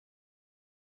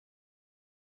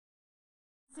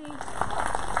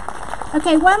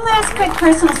Okay, one last quick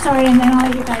personal story and then I'll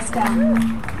let you guys go.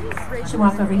 I should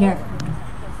walk over here.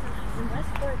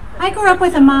 I grew up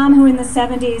with a mom who in the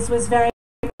 70s was very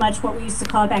much what we used to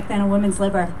call back then a woman's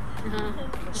liber.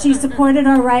 She supported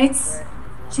our rights.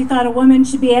 She thought a woman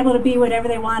should be able to be whatever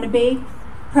they want to be.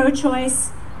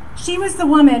 Pro-choice. She was the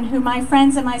woman who my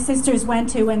friends and my sisters went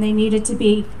to when they needed to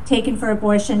be taken for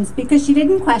abortions because she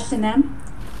didn't question them.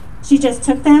 She just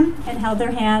took them and held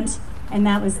their hand, and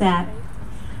that was that.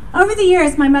 Over the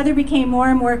years, my mother became more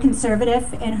and more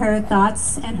conservative in her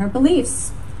thoughts and her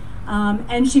beliefs.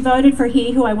 And she voted for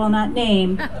he who I will not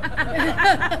name.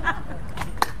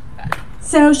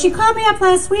 So she called me up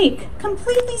last week,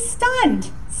 completely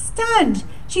stunned.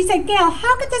 She said, "Gayle,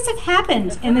 how could this have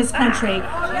happened in this country?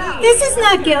 This is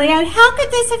not Gilead. How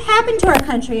could this have happened to our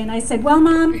country?" And I said, "Well,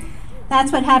 Mom,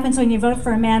 that's what happens when you vote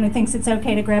for a man who thinks it's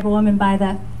okay to grab a woman by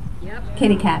the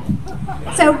kitty cat."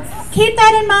 So keep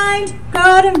that in mind. Go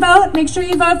out and vote. Make sure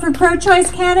you vote for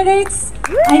pro-choice candidates.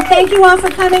 I thank you all for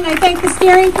coming. I thank the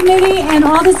steering committee and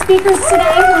all the speakers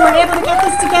today who were able to get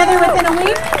this together within a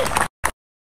week.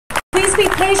 Please be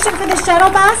patient for the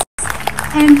shuttle bus.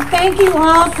 And thank you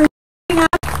all for showing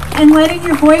up and letting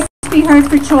your voices be heard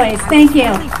for choice. Thank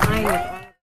you.